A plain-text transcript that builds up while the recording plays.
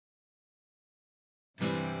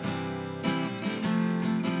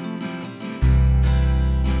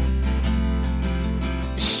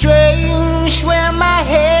Strange where my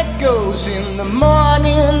head goes in the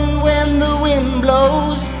morning when the wind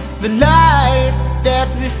blows. The light that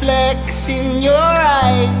reflects in your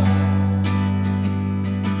eyes,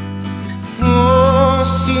 oh,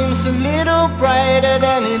 seems a little brighter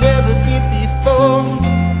than it ever did before.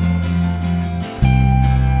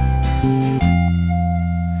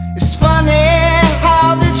 It's funny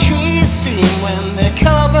how the trees seem when they're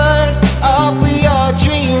covered up with your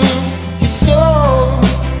dreams. Your soul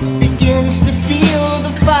begins to feel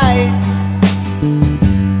the fight.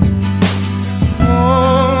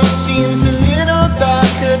 Oh, seems a little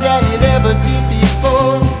darker than it ever did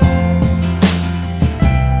before.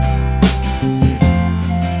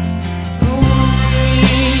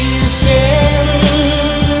 We've been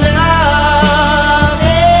loving,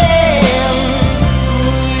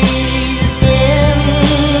 we've been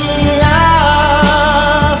loving,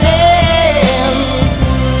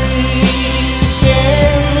 we've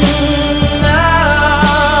been loving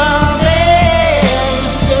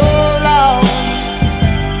so long.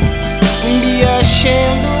 Be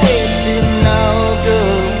ashamed of wasting now,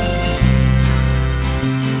 girl.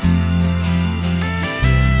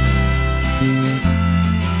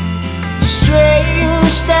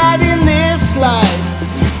 Strange that in this life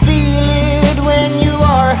you feel it when you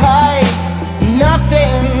are high,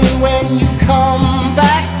 nothing when you come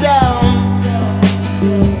back down.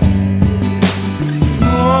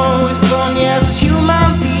 Oh, if only as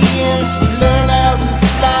human beings we learn how to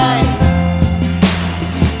fly.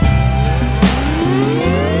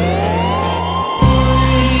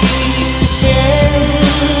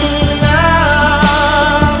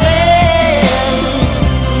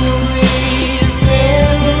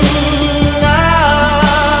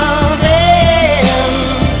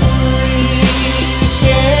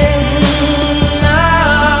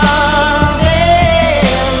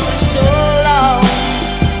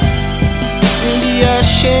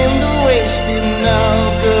 Ashamed of wasting now,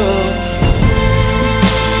 girl.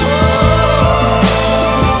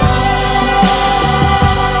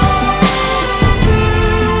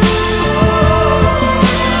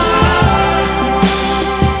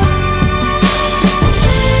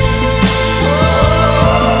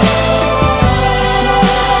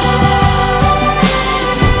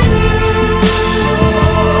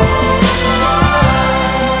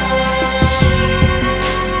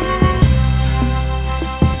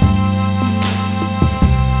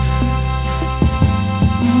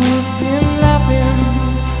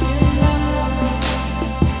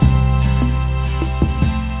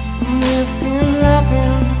 We've been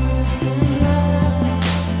loving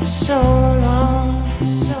so long,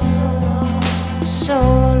 so long, so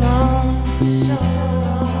long, so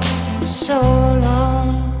long, so long.